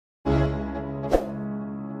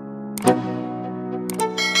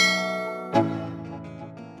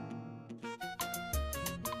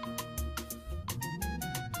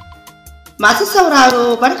Masu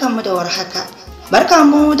sauraro barkanmu da warhaka.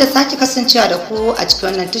 Barkanmu da sake kasancewa da ku a cikin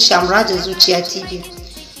wannan tasha Muradin Zuciya TV.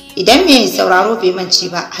 Idan mai sauraro bai manci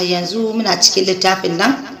ba, har yanzu muna cikin littafin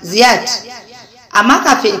nan ZEEYAD. Amma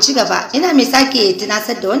kafin in ci gaba, ina mai sake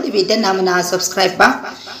tunasar da wanda bai danna mana subscribe ba,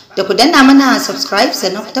 da ku danna mana subscribe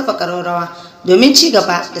sannan ku taba ƙararrawa domin ci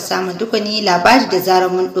gaba da samun duk wani labari da zarar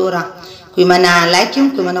mun dora. Ku yi mana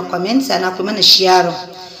liking, ku yi mana comment, sannan ku yi mana sharing.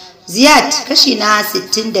 ZEEYAD kashi na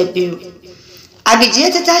 62. A gajiye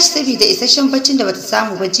ta tashi saboda isasshen baccin da bata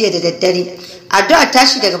samu ba jiya da daddare. Addu'a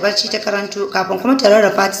tashi daga barci ta karanto kafin kuma ta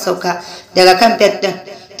rarrafa ta sauka daga kan bed din.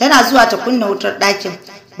 Tana zuwa ta kunna wutar ɗakin.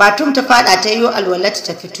 Batum ta fada ta yiwo alwalata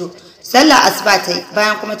ta fito. Sallah asuba ta yi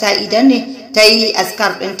bayan kuma ta idan ne ta yi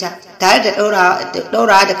askar ɗinta tare da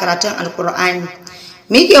ɗaurawa da karatun alkur'ani.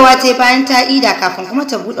 Miƙewa ta yi bayan ta ida kafin kuma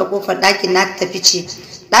ta buɗe kofar ɗakin nata ta fice.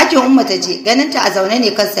 Ɗakin Umma ta je ganin ta a zaune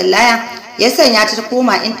ne kan sallaya ya sanya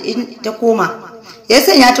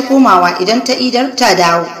ta komawa idan ta idar ta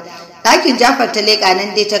dawo. Ɗakin Jafar ta leƙa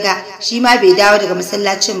nan dai ta ga shi ma bai dawo daga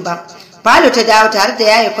masallacin ba. Falo ta dawo tare da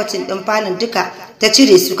yaye kwatin ɗin falon duka ta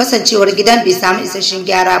cire su kasancewar gidan bai samu isasshen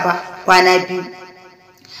gyara ba kwana biyu.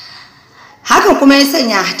 Hakan kuma ya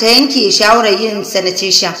sanya ta yanke shawarar yin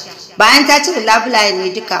sanitation. Bayan ta cire labulaye ne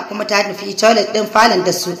duka kuma ta nufi toilet ɗin falon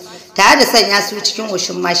da su tare da sanya su cikin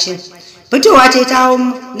washin mashin. Fitowa ta yi ta hau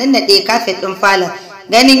nannaɗe kafet ɗin falon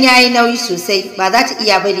ganin ya yi nauyi sosai ba za ta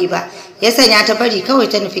iya bari ba ya sanya ta bari kawai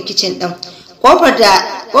ta nufi kicin ɗin. Kofar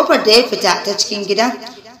da ya fita ta cikin gidan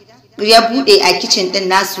ya buɗe a kicin ɗin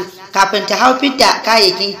nasu kafin ta hau fidda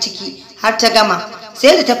kayayyakin ciki har ta gama.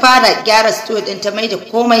 Sai da ta fara gyara store ɗin ta mai da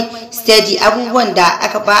komai steady abubuwan da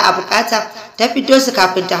aka ba a bukata ta fito su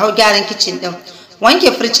kafin ta hau gyaran kicin ɗin.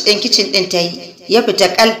 Wanke fridge ɗin kicin ɗin ta yi ya fita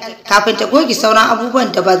kal kafin ta goge sauran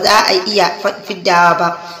abubuwan da ba za a iya fiddawa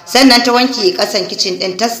ba. Sannan ta wanke kasan kicin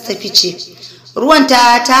ɗin ta fice. Ruwan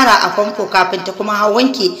ta tara a famfo kafin ta kuma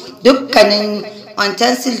wanke dukkanin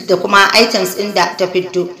utensils da kuma items ɗin da ta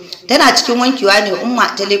fiddo. Tana cikin wankewa ne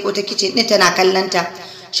Umma ta leko ta kicin ɗin tana kallon ta.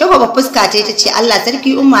 Shagwaba fuska ta ce Allah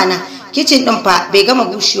sarki Umma na kicin ɗin fa bai gama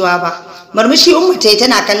bushewa ba. Murmushi Umma ta yi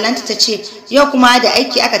tana kallon ta ce yau kuma da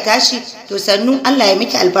aiki aka tashi to sannu Allah ya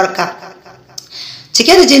miki albarka.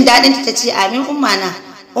 Cike da jin daɗin ta ce amin Umma na.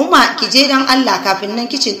 Umma ki je dan Allah kafin nan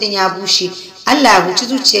kicin ɗin ya bushe. Allah ya huci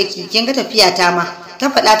zuciyarki kin ga tafiya ta ma. Ta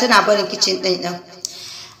faɗa tana barin kicin ɗin ɗin.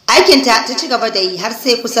 Aikinta ta ci gaba da yi har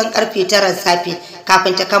sai kusan karfe 9 safe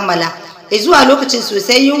kafin ta kammala. Zuwa lokacin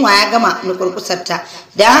sosai yunwa ya gama nukurkusarta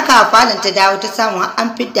da haka falon ta dawo ta samu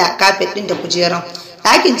an fidda kafet ɗin da kujeran.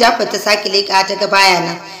 Ɗakin Jafar ta sake leƙa ta ga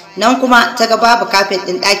baya nan kuma ta ga babu kafet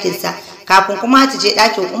ɗin ɗakinsa kafin kuma ta je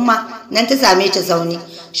ɗakin Umma nan ta same ta zaune.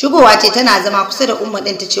 Shigowa ce tana zama kusa da Umma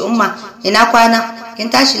ɗin ta ce Umma ina kwana kin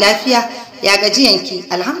tashi lafiya ya gajiyanki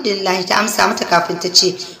alhamdulillah ta amsa mata kafin ta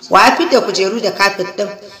ce wa ya fidda kujeru da kafet ɗin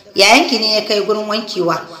yayanki ne ya kai gurin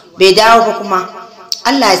wankewa bai dawo ba kuma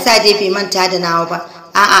Allah ya sa dai bai manta da nawa ba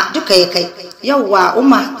a'a duka ya kai yauwa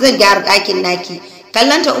Umma zan gyara ɗakin naki.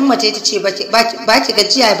 Kallanta Umma ta ce ba ki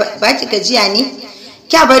gajiya ne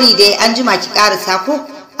kya bari dai an jima ki karasa ko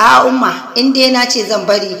a Umma in dai na ce zan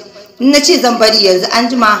bari yanzu an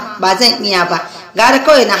jima ba zan iya ba gara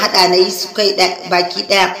kawai na hada na yi su kai baki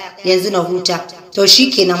daya yanzu na huta to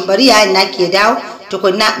shikenan bari yayin na ke dawo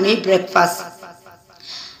tukunna mu yi breakfast.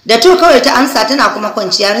 Da to kawai ta amsa tana kuma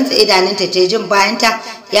kwanciya rinsa idanunta ta jin bayanta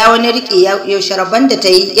ya wani rike yaushe rabon da ta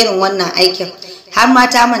yi irin wannan aikin har ma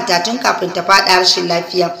ta manta tun kafin ta faɗa rashin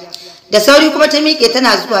lafiya. Da sauri kuma ta miƙe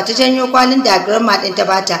tana zuwa ta janyo kwalin da grandma ɗin ta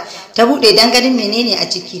bata ta buɗe dan ganin menene a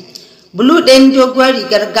ciki. Blue ɗin doguwar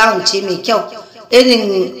rigar gown ce mai kyau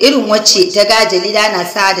irin wacce ta ga Jalila na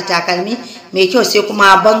sa da takalmi mai kyau sai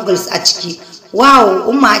kuma bangles a ciki. Wow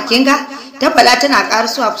Umma kinga ta faɗa tana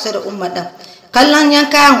ƙarasuwa kusa da Umma ɗin. Kallon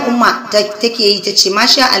yankayan Umma take yi ta ce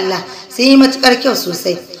masha Allah sai yi matukar kyau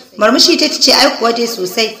sosai. Murmushi ta ce ai kuwa dai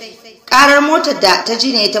sosai. Karar motar da ta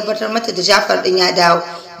ji ne ya tabbatar mata da Jafar din ya dawo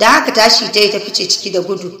da haka tashi ta yi ta fice ciki da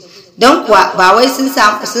gudu don kuwa ba wai sun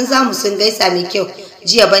samu sun gaisa mai kyau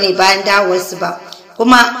jiya bane bayan dawowarsu ba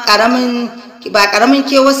kuma ba karamin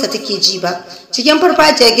kewarsa take ji ba. Cikin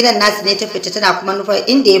farfajiyar gidan nasu ne ta fita tana kuma nufar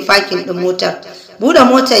inda ya fakin din motar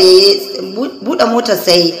buɗe motar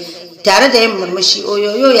sai tare da yin murmushi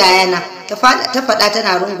oyoyo yayana ta faɗa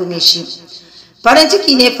tana rungume shi. Farin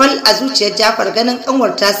ciki ne fal a zuciyar Jafar ganin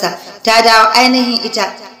kanwar tasa ta dawo ainihin ita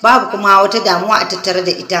babu kuma wata damuwa a tattare da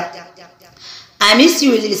ita. I miss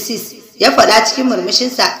you little sis ya faɗa cikin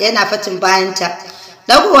murmushinsa yana fatin bayanta.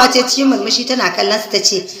 Dagowa ce cikin murmushi tana kallon sa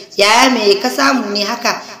tace yaya me ka samu ne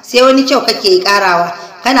haka sai wani kyau kake yi karawa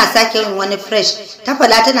kana sake yin wani fresh ta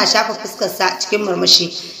faɗa tana shafa fuskar sa cikin murmushi.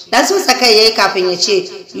 dan so sakai yayi kafin ya ce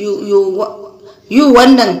you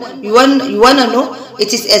wanna know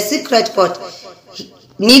it is a secret code.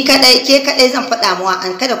 Ni kadai ke kadai zan faɗa mawa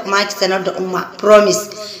an kada kuma ki sanar da umma, promise.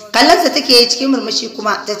 Kallonsa take yi cikin murmushi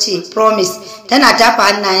kuma ta ce promise, tana tafa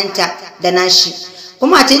hannayenta da nashi.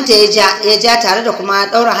 Kuma tinta ya ja tare da kuma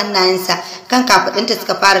ɗaura hannayensa kan kafaɗinta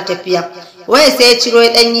suka fara tafiya. Waya sai ya ciro ya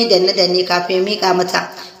ɗanyi danne kafin ya miƙa mata.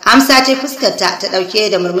 Amsa ce fuskarta ta ɗauke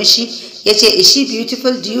da murmushi ya ce is she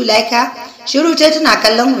beautiful, do you like her? Shiru ta tana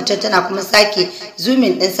kallon hoton tana kuma sake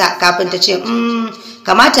zoomin ɗinsa kafin ta ce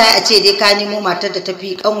kamata a ce dai ka nemo matar da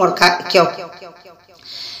tafi kanwar kyau.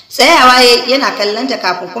 Tsayawa yana kallonta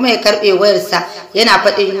kafin kuma ya karɓe wayarsa yana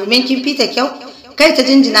faɗin min kin fita kyau. Kai ta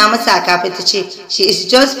jinjina masa kafin ta ce she is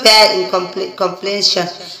just fair in complexion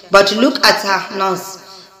but look at her nose.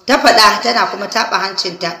 Ta faɗa tana kuma taɓa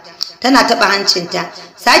hancinta.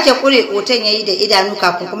 Sake kure hoton yayi da idanu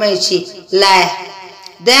kafin kuma ya ce liar,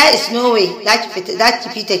 there is no way za ki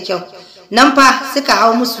fita kyau. Nan fa suka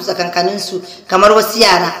hau musu tsakankaninsu kamar wasu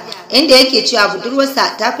yara, inda yake cewa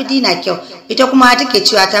budurwarsa ta fi Dina kyau, ita kuma take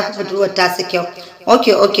cewa ta fi budurwar tasu kyau.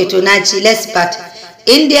 Okay to na ji let's part.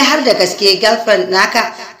 In dai har da gaske girlfriend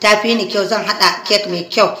naka ta fi ni kyau zan haɗa cake mai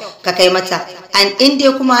kyau ka kai mata, and in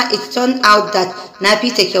dai kuma it turned out that na fi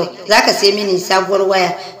ta kyau zaka sai mini sabuwar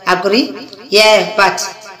waya, agree? Yeah but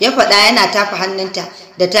ya faɗa yana tafa hannunta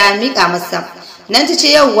da ta miƙa masa. Nan ta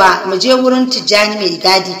ce yauwa mu je wurin Tijjani mai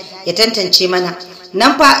gadi ya tantance mana.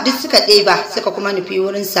 Nan fa duk suka ɗeba suka kuma nufi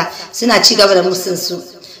wurinsa suna ci gaba da musunsu.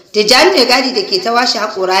 Tijjani mai gadi da ke ta washe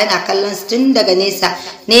haƙora yana kallon su tun daga nesa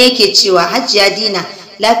ne yake cewa Hajiya Dina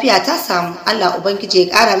lafiya ta samu, Allah Ubangiji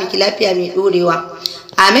ya ƙara miki lafiya mai ɗorewa.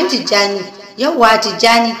 Amin Tijjani. Yauwa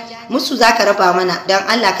Tijjani musu za ka raba mana don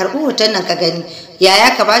Allah karɓi hoton nan ka gani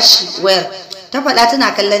yaya ka bashi wayar. Ta faɗa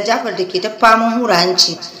tana kallon Jafar da ke ta faman hura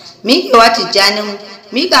hanci. Miƙewa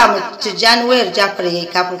Tijjani wayar Jafar yayi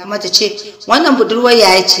kafin kuma ta ce wannan budurwar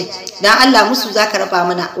yaya ce dan Allah musu zaka raba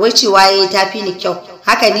mana, wai cewa yayi tafi ni kyau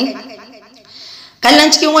haka ne?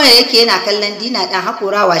 Kallon cikin waya yake yana kallon Dina dan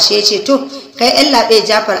hakora washe ya ce to kai ɗan labe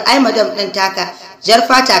Jafar ai madam din taka jar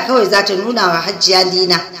fata kawai za ta nuna wa Hajiya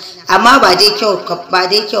Dina amma ba dai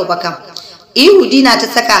kyau ba kam. Ihu Dina ta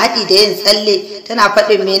saka haɗi da yin tsalle tana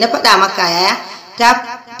faɗin me na faɗa maka yaya?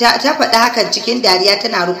 Ta faɗa hakan cikin dariya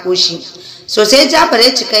tana rufo shi sosai. Jafar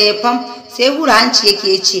ya cika ya fam sai hura hanci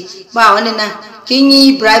yake ya ce ba wani nan kin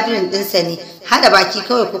yi bribery ɗinsa ne, haɗa baki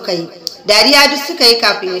kawai kuka yi. Dariya duk suka yi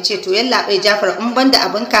kafin ya ce to yallaɓai Jafar in banda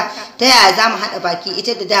abinka ta yaya za mu haɗa baki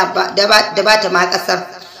ita da ba ta ma ƙasar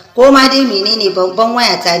ko ma dai menene babban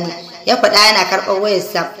wayata ne, ya faɗa yana karɓar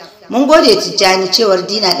wayarsa. Mun gode Tijjani, cewar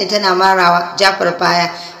Dina ɗin tana marawa Jafar baya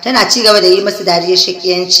tana ci gaba da yi masa dariyar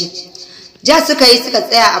shakiyanci. Ja suka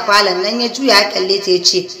tsaya a falon nan ya juya ya kalle ta ya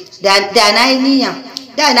ce da na yi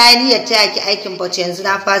niyyar ta yaki aikin bauchi yanzu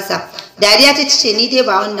na fasa. Dariya ta ce ni dai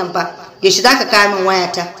ba wannan ba, yaushe za ka kawo min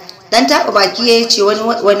wayata? Dan taɓa baki ya ce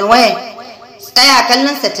wani waya? Tsaya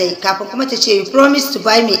kallonsa ta yi kafin kuma ta ce you promise to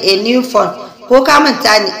buy me a new phone ko ka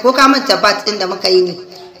manta bat ɗin da muka yi ne?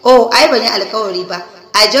 Oh ai ban yi alkawari ba,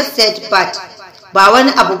 I just said bat, ba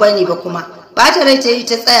wani abu bane ba kuma. Bata rai ta yi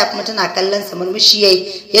ta tsaya kuma tana kallon sa murmushi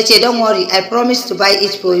ya ce don't worry I promise to buy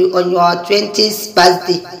it for you on your 20th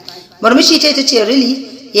birthday. Murmushi ta ce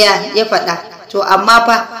really? Yeah, ya faɗa. To amma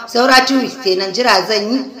fa saura 2 weeks kenan jira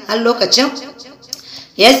zan yi har lokacin?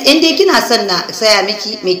 Yes, in dai kina son na saya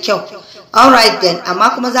miki mai kyau. Alright then,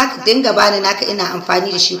 amma kuma za ka dinga bani naka ina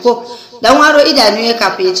amfani da shi ko? Dan waro idanu ya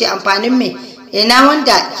kafin ya ce amfanin me? Ina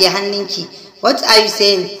wanda ke hannunki? What are you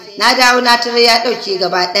saying? Na dawo na tare ya dauke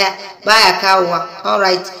gaba daya baya kawowa.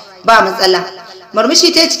 Alright, ba matsala.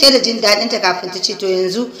 Murmushi ta cike da jin dadin ta kafin ta ce to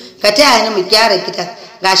yanzu ka taya ni mu gyara gidan.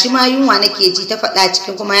 Gashi ma yunwa nake ji, ta faɗa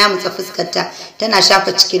cikin kuma ya mutsa fuskar ta tana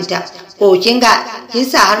shafa cikin ta. Oh kin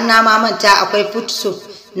sa har na manta akwai food soup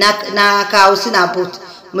na kawo suna boat.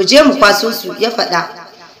 Mu je mu kwaso su, ya faɗa.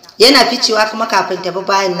 Yana ficewa kuma kafin ta bi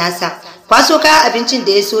bayan nasa. Kwaso kayan abincin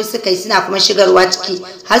da ya so suka yi suna kuma shigarwa ciki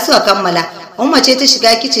har suka kammala. Umma ce ta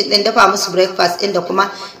shiga kicin din dafa musu breakfast din da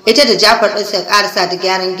kuma ita da Jafar din suka karasa da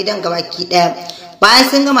gyaran gidan gabaki daya. Bayan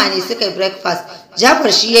sun gama ne suka yi breakfast,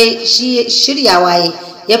 Jafar shi shiryawa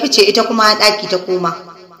ya fice, ita kuma daki ta koma.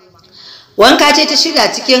 Wanka ce ta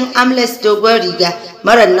shiga cikin armless dogon riga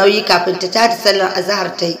mara nauyi kafin ta tada sallar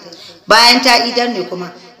azhar ta yi. Bayan ta idar ne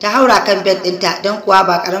kuma ta haura kan bed ɗinta don kuwa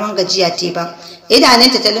ba karaman gajiya ce ba.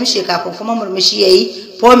 Idanunta ta limshe kafin kuma murmushi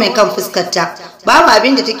yayi fomin kan fuskarta. Babu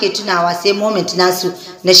abin da take tunawa sai moment nasu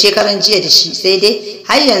na shekaran jiya da shi, sai dai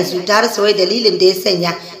har yanzu ta rasa wai dalilin da ya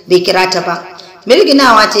sanya bai kira ta ba.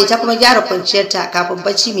 Mirginawa ce ta kuma gyara kwanciyarta kafin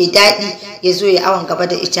bacci mai daɗi ya zo ya awon gaba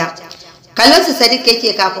da ita. kallon su Sadiq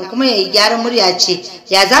yake kafin kuma yayi gyaran murya ce,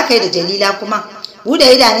 ya za ka yi da Jalila kuma? Bude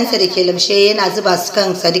idanunsa da ke lamshe yana zuba su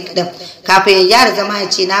kan Sadiq din kafin ya gyara zama ya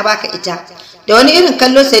ce, na baka ita. Da wani irin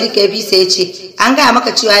kallo Sadiq ya bi sai ya ce, an gaya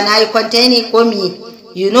maka cewa na yi kwanta ne ko me?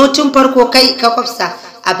 You know tun farko kai ka kwafsa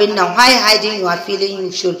abin nan, why hiding your feeling?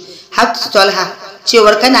 You should have to tell her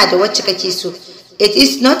cewar kana da wacce kake so. It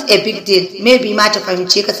is not a big deal. Maybe ma ta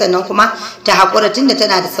fahimce ka sannan kuma ta haƙura tunda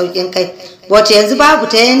tana da sauƙin kai. But yanzu babu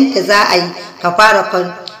ta yanda za a yi ka fara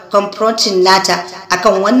confronting nata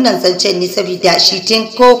akan wannan zancen ne saboda shi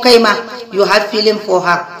tin ko kai ma you have feeling for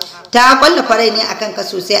her. Ta kwalla farai ne akan ka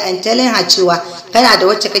sosai and telling her cewa kana da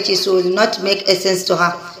wacce kake so will not make a sense to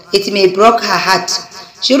her. It may break her heart.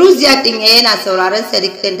 Shiru Ziyad din yana sauraron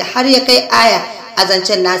Sadiq din da har ya kai aya a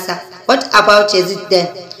zancen nasa. What about Yazid then?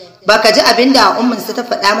 Baka ji abinda umminsa ta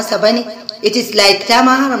faɗa masa bane? It is like ta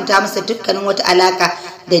ma haramta masa dukkanin wata alaka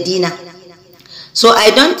da Dina. So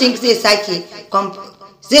I don't think zai sake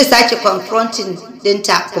confronting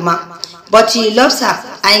dinta kuma. But he loves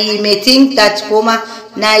her and he may think that koma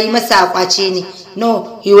na yi masa kwace ne.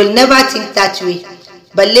 No, he will never think that way.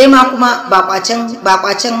 Balle ma kuma ba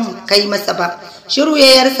kwacen kai masa ba. Shiru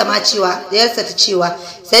ya yarsa ma cewa da yarsa ta cewa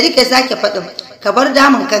Sadiq ya sake faɗin, ka bar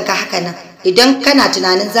damun kanka haka nan. Idan kana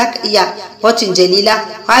tunanin zaka iya hotin Jalila,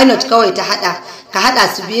 why not kawai ka hada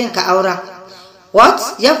su biyun ka aura? What?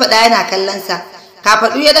 Ya faɗa yana kallon sa.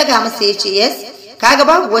 Kafaɗu ya daga masa ya ce, yes, kaga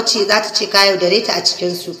babu wacce za ta ce ka yaudare ta a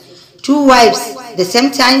cikin su. 2 wives the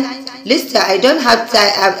same time? Lister, I don't have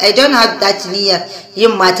that niyyar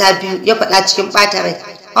yin mata biyu, ya faɗa cikin ɓata rai.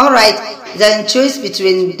 All right, then choice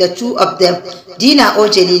between the two of them, Dina or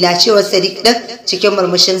Jalila, cewa Sadiq ɗin cikin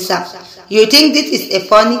murmushinsa. You think this is a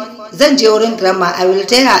funny? Zan je wurin grandma, I will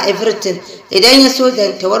tell her everything. Idan ya so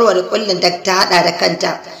da ta warware kullun da ta hada da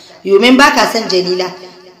kanta. You mean baka san Jalila?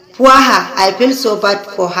 Poor her, I feel so bad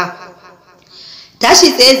for her.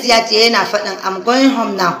 Tashi tsaye Ziyad yana faɗin, I'm going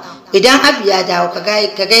home now. Idan Abu ya dawo ka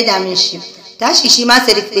gaida min shi. Tashi shi ma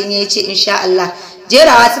Sadiq din ya ce insha Allah.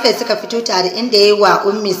 Jerawa suka fito tare inda yayi wa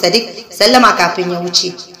ummi Sadiq sallama kafin ya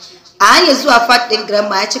wuce. A hanyar zuwa fat din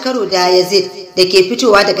grandma ya ci karo da Yazid da ke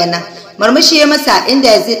fitowa daga nan. Marmashi ya masa inda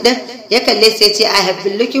Yazid din ya kalle sai ya ce I have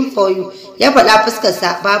been looking for you. Ya faɗa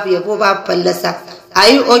fuskarsa babu yabo babu fallasa. Are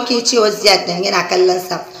you okay? Cewa Ziyad din yana kallon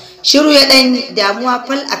sa. Shiru ya dan damuwa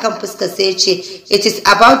fal akan fuskar sai ya ce it is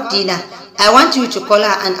about Dina. I want you to call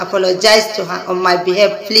her and apologize to her on my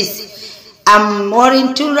behalf, please. I'm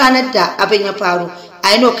worrying tun ranar da abin ya faru.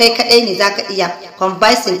 I know kai kadai ne zaka iya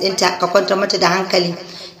convincing ɗinta ka kwanta mata da hankali.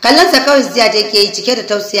 Kallon sa kawai Ziyad yake yi cike da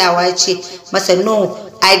tausayawa ya ce masa no,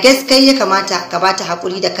 I guess kai ya kamata ka bata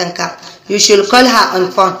hakuri da kanka. You should call her on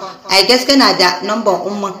phone. I guess kana da number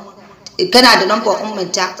ummin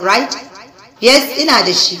ta, right? Yes, ina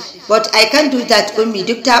da shi. But I can't do that, ummi,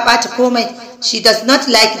 duk ta bata komai. She does not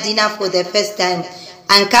like Dina for the first time.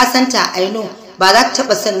 And kasanta, I know, ba za ta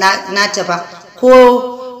taba son nata ba.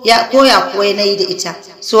 Ko ya na yi da ita.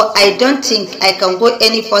 So I don't think I can go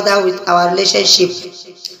any further with our relationship.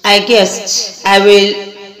 I guess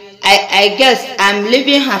I'm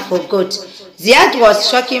leaving her for good. Ziyad was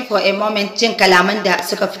shocking for a moment jin kalaman da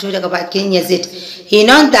suka fito daga bakin Yazid. He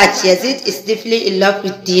knows that Yazid is deeply in love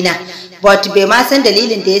with Dina, but bai ma san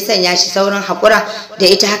dalilin da ya sanya shi sauran hakura da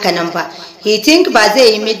ita haka nan ba. He think ba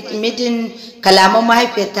zai yi midin kalaman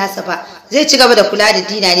mahaifiyar tasa ba. Zai ci gaba da kula da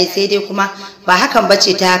Dina ne sai dai kuma ba hakan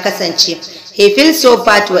bace ta kasance. He feels so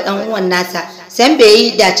bad wa dan uwan nasa, san bai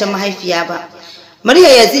yi dacen mahaifiya ba. Murya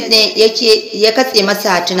Yazid ne ya katse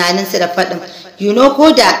masa tunaninsa da faɗin, you know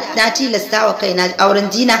ko da na tilasta wa kaina auren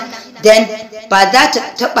Dina, then ba za ta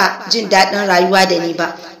taɓa jin daɗin rayuwa da ni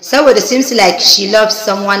ba. Saboda seems like she loves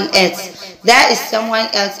someone else. There is someone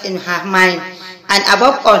else in her mind. And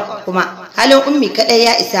above all kuma halin ummi kaɗai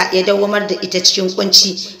ya isa ya dawamar da ita cikin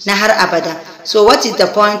kunci na har abada. So what is the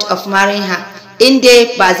point of marrying her? In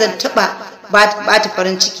dai ba zan taɓa ba ta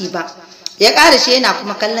farin ciki ba. Ya ƙara shi yana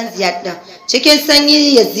kuma kallon Ziyad ɗin. Cikin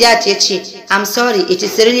sanyi Ziyad ya ce, I'm sorry, it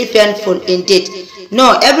is really painful indeed.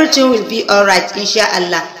 No, everything will be alright, insha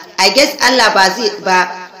Allah. I guess Allah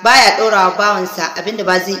baya ɗorawa bawansa abinda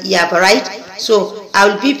ba zai iya ba, right? So, I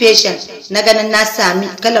will be patient na ganin na sami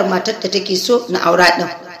kalar matar da take so na aura ɗin.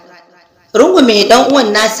 Rungume dan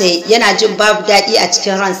uwan nasa yana jin babu daɗi a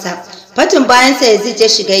cikin ransa. Fatin bayansa Yazid ya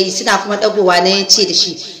shiga yi suna kuma ɗagowa na yace da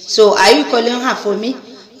shi, so are you calling her for me?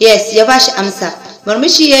 Yes, ya bashi amsa.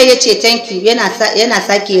 Murmushi ya ce thank you yana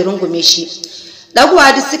sake rungume shi.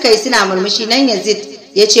 Dagowa duk suka yi suna murmushi nan Yazid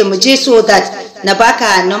ya ce mu je so that na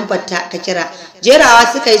baka number ta ka kira.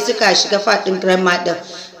 Jerawa suka yi suka shiga fadin grandma din.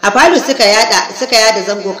 A falo suka yada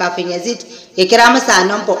zango kafin Yazid ya kira masa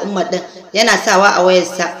number umma din yana sawa a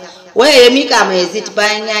wayarsa. waya ya mika mai Yazid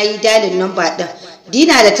bayan yayi dalin number din.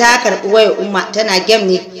 Dina da ta karbi wayar Umma tana game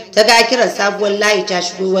ne ta ga kiran sabuwar layi ta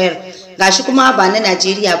shigo wayar. Gashi kuma ba na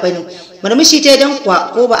Najeriya bane. Murmushi ta dan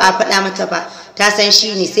kuwa ko ba a faɗa mata ba ta san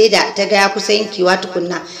shi ne sai da ta ga ya kusa yankewa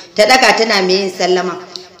tukunna ta daga tana mai yin sallama.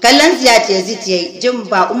 Kallon Ziyad Yazid yayi jin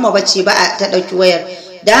ba Umma bace ba ta dauki wayar.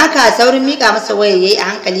 Da haka saurin mika masa wayar yayi a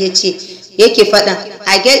hankali yace yake faɗan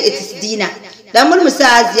I get it is Dina. Dan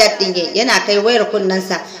murmusa Ziyad din yana kai wayar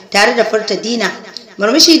kunnansa tare da furta Dina.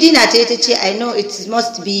 Murmushi Dina ta ce I know it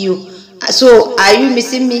must be you. So are you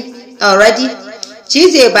missing me already?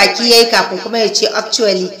 Cize baki yayi kafin kuma ya ce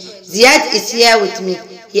actually Ziyad is here with me.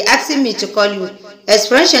 He asked me to call you.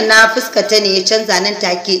 Expression na fuskata ne ya canza nan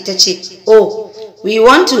take ta ce oh we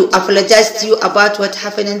want to apologize to you about what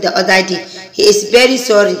happened the other day. He is very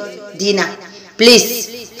sorry Dina.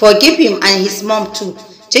 Please forgive him and his mom too.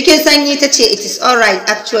 Cikin sanyi ta ce it is alright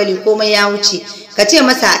actually komai ya wuce. Ka ce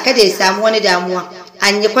masa kada ya samu wani damuwa.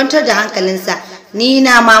 An yi kwantar da hankalinsa. Ni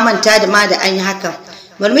na ma manta da ma da an yi hakan.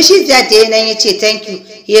 Murmushi Ziyad da nan ya ce thank you.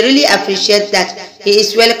 He really appreciate that. He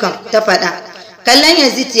is welcome ta faɗa. Kallon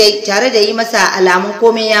Yazid yayi tare da yi masa alamun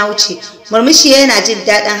komai ya wuce. Murmushi yana jin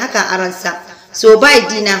daɗin hakan a ransa. So bye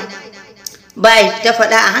Dina. Bye ta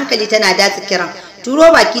faɗa a hankali tana datsa kiran.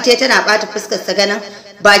 Turo baki ta tana ɓata fuskarsa ganin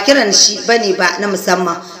ba kiran shi bane ba na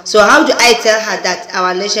musamman. So how do I tell her that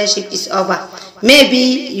our relationship is over?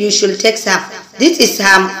 Maybe you should text her. This is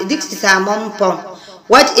her mom phone.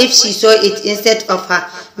 What if she saw it instead of her?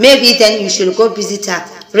 Maybe then you should go visit her.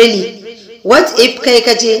 Really? What if kai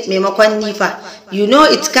kaje maimakon nifa? You know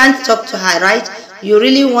it can't talk to her, right? You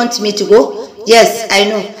really want me to go? Yes, I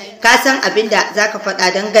know. Ka san abinda zaka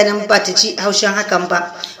faɗa don ganin ba ta ci haushin hakan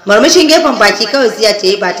ba. Murmushin gefen baki kawai Ziya ta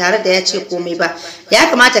yi ba tare da ya ce komai ba. Ya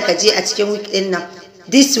kamata ka je a cikin week din nan.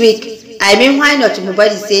 This week, I mean why not mu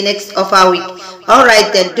bari sai next offer week.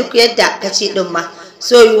 Alright then duk yadda ka ce din ma.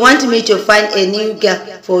 So you want me to find a new girl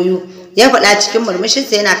for you? Ya faɗa cikin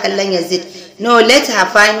murmushinsa yana kallon Yazid. No, let her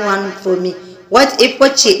find one for me. What if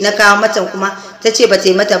wacce na kawo mata kuma ta ce ba ta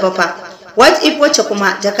yi mata ba fa? What if wacce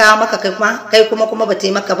kuma ta kawo maka kai kuma ba ta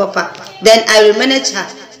yi maka ba fa? Then I will manage her.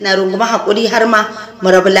 Na runguma hakuri har ma mu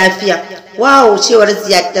rabu lafiya. Wow, cewar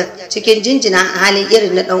Ziyad cikin jinjina a halin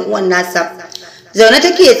irin na dan uwan nasa. Zaune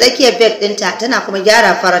take tsakiyar bed ɗinta tana kuma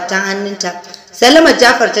gyara faratan hannunta. Salama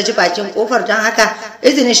Jafar ta ji bakin kofar don haka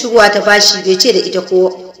izinin shigowa ta bashi bai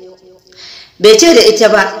ce da ita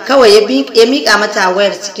ba kawai ya mika mata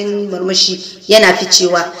wayar cikin murmushi yana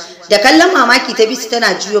ficewa. Da kallon mamaki ta bisu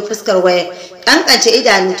tana juyo fuskar wayar. Kankance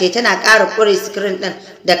idanu tana ƙara kure screen din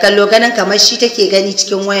da kallo ganin kamar shi take gani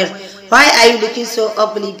cikin wayar. Why are you looking so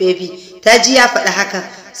ugly baby? Ta ji ya faɗa haka.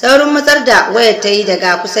 Saurin matsar da wayar ta yi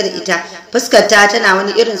daga kusa da ita. Fuskar ta tana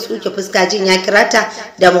wani irin tsuke fuska jin ya kira ta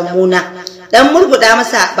da mummuna. Dan murguda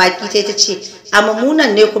masa baki ta ce a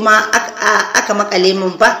mummunan ne kuma aka makale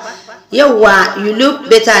min ba. Yauwa you look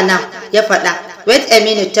better now ya faɗa. Wait a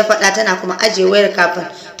minute ta faɗa tana kuma aje wayar kafin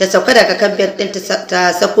ta sauka daga kan bed ɗin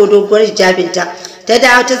ta sako doguwar hijabinta. Ta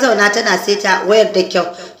dawo ta zauna tana saita wayar da kyau.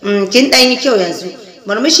 Kin ɗan yi kyau yanzu.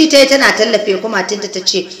 Murmushi ta yi tana tallafe kumatinta ta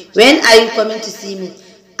ce when are you coming to see me?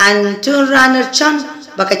 An tun ranar can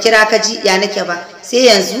baka kira ka ji ya nake ba sai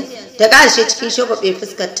yanzu ta ƙarshe cikin shagwabe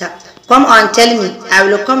fuskarta. Come on tell me I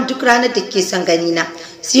will come duk ranar da ke son gani na.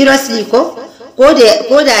 Seriously ko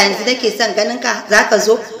da yanzu nake son ganin ka zaka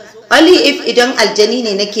zo? Only if idan aljani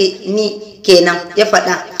ne nake ni kenan ya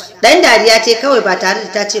faɗa. Dan dariya ce kawai ba tare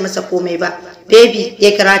da ta ce masa komai ba. Baby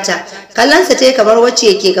ya kira ta. Kallonsa ta kamar wacce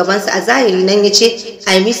yake gabansa a zahiri nan ya ce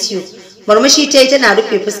I miss you. Murmushi ta yi tana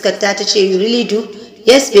rufe fuskar ta ce you really do?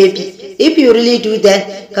 Yes baby. If you really do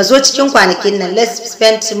then ka zo cikin kwanakin nan let's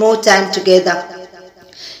spend more time together.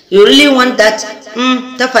 You really want that?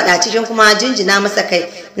 Ta faɗa cikin kuma jinjina masa kai.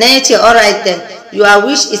 Na ya ce alright then your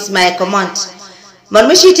wish is my command.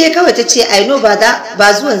 Murmushi ta kawai ta ce I know ba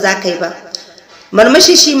zuwan za ka yi ba.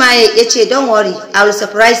 Murmushi shi ma ya ce don't worry I will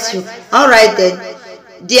surprise you. Alright then.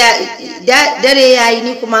 Dare yayi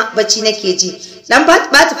ni kuma bacci nake ji. Dan ba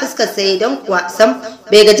ta fuskar sai don kuwa sam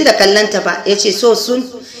bai gaji da kallanta ba. Ya ce so soon.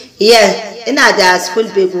 Yeah, ina da school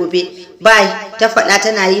bai gobe. Bye ta faɗa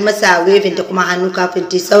tana yi masa waving da kuma hannu kafin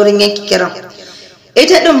ta saurin yanki kiran.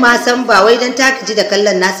 Ita din ma san ba wai dan ta gaji da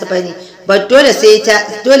kallon nasa bane. But dole sai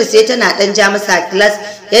tana dan ja masa class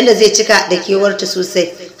yanda zai cika da kewarta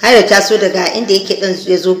sosai. Har da taso daga inda yake dan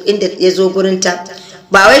yazo gurin ta.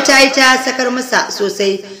 Ba wai ta yi ta sakar masa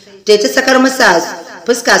sosai, ta sakar masa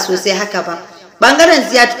fuska sosai haka ba. Bangaren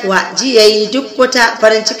Ziyad kuwa ji yayi duk wata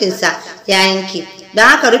farin cikin sa ya yanke. Dan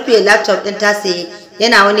haka rufe laptop din ta saye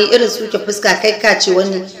yana wani irin suke fuska kai kace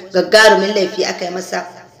wani gaggarumin laifi aka yi masa.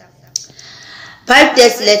 5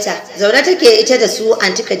 days later, zaune take ita da su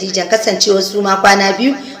anti Khadija kasancewar su ma kwana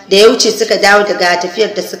biyu da ya wuce suka dawo daga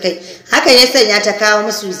tafiyar da suka yi. Hakan ya sanya ta kawo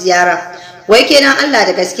musu ziyara. Wai kenan Allah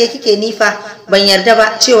da gaske kike nifa? Ban yarda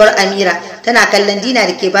ba, cewar Amira tana kallon Dina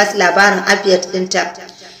da ke ba su labarin Afiyat dinta.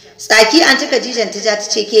 Tsaki anti Khadija ta ja ta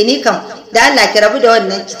ce ke ni kam da Allah ki rabu da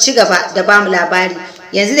wannan ki ci gaba da bamu labari.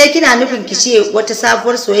 Yanzu dai kina nufin ki ce wata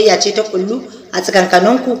sabuwar soyayya ce ta kullu a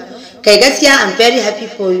tsakankaninku? Kai gaskiya I'm very happy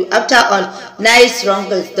for you. After all, nice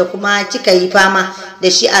struggles da kuma kika yi fama da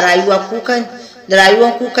shi a rayuwar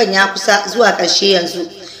kukan ya kusa zuwa ƙarshe yanzu.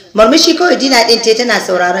 Murmushi kawai Dina din ce tana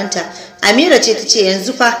sauraron ta. Amira ce ta ce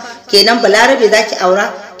yanzu fa kenan Balarabe zaki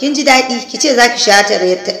aura? Kin ji daɗi ki ce zaki sha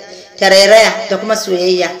tarairaya da kuma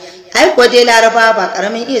soyayya. Ai kuwa dai Laraba ba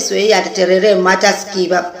karamin iya soyayya da tarairayan mata suke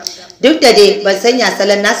ba. Duk da dai ban sanya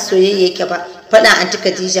salon nasu soyayya yake ba. Faɗa anti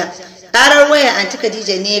Khadija. Karar waya anti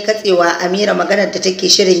Khadija ne ya katsewa Amira maganar da take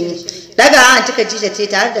shirin yi. Daga anti Khadija ce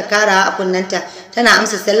tare da karawa a kunnanta tana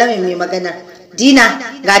amsa sallamin mai maganar. Dina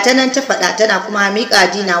ga ta nan ta faɗa tana kuma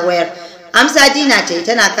miƙa Dina wayar. Amsa Dina ta yi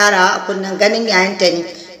tana karawa a kunnen ganin yayanta ne.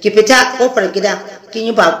 Ki fita kofar gidan kin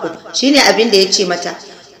yi bako. Shine abin da ya ce mata.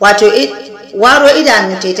 Wato waro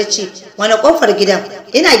idanu ta ce wani kofar gidan?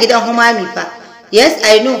 Ina gidan Humami fa. Yes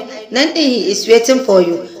I know. Nan din he is waiting for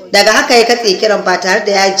you. Daga haka ya katse kiran ba tare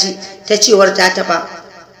da ya ji ta cewar ta ba.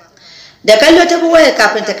 Da kallo ta bi wayar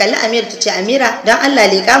kafin ta kalli Amira ta ce Amira don Allah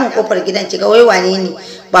leƙa min kofar gidan ki ga wai wane ne?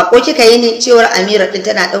 Ba ko kika yi ne? Cewar Amira din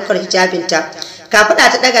tana daukar hijabinta.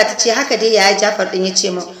 Kafada ta daga ta ce haka dai yaya Jafar din ya ce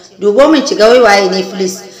min dubo min ki ga wai waye ne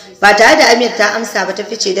please. Ba tare da Amira ta amsa ba ta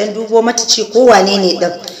fice dan dubo mata ce ko wane ne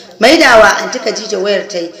din. Maidawa anti Khadija wayar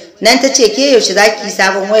ta yi. Nan ta ce ke yaushe zaki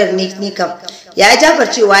sabon wayar ni kam. Ya Jafar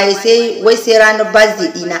cewa wai sai ranar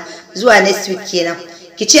birthday dina zuwa next week kenan.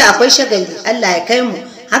 Ki ce akwai shagali Allah ya kai mu.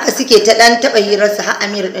 Haka suke ta dan taba hirarsa har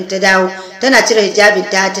Amira din ta dawo tana cire hijabin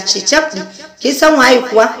ta ce chapdi kin san waye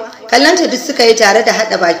kuwa? Kallanta duk suka yi tare da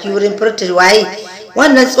hada baki wurin furta waye.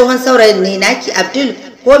 Wannan tsohon saurayin ne naki Abdul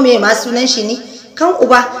ko me ma sunan shi ne? Kan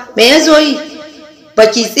uba me yazo yi?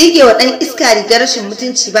 Baki tsige wa dan iska rigar rashin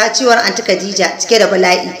mutunci ba cewar anti Khadija cike da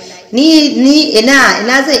bala'i. Ni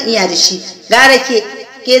ina zan iya da shi. Gara ke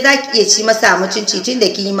zaki iya ci masa mutunci tun da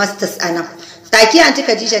kin yi masters anan. Taki anti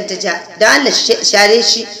Khadija ta ja da Allah share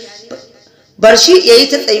shi. Bar shi yayi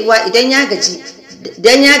ta tsayuwa idan ya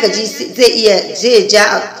gaji zai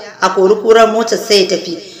ja a korukurar motar sai ya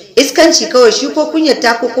tafi. Iskanci kawai shi ko kunyar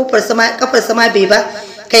ta ko kafar sama bai ba.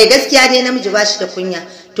 Kai gaskiya dai namiji ba shi da kunya.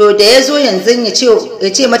 To da ya zo yanzu ya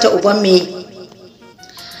ce mata uban me.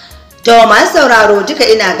 To masu sauraro duka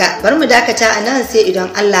ina ga bar mu dakata a nan sai idan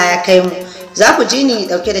Allah ya kai mu. Za ku ji ni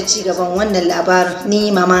dauke da ci gaban wannan labarin.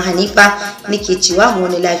 Ni Mama Hanifa nake cewa mu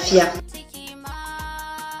wani lafiya.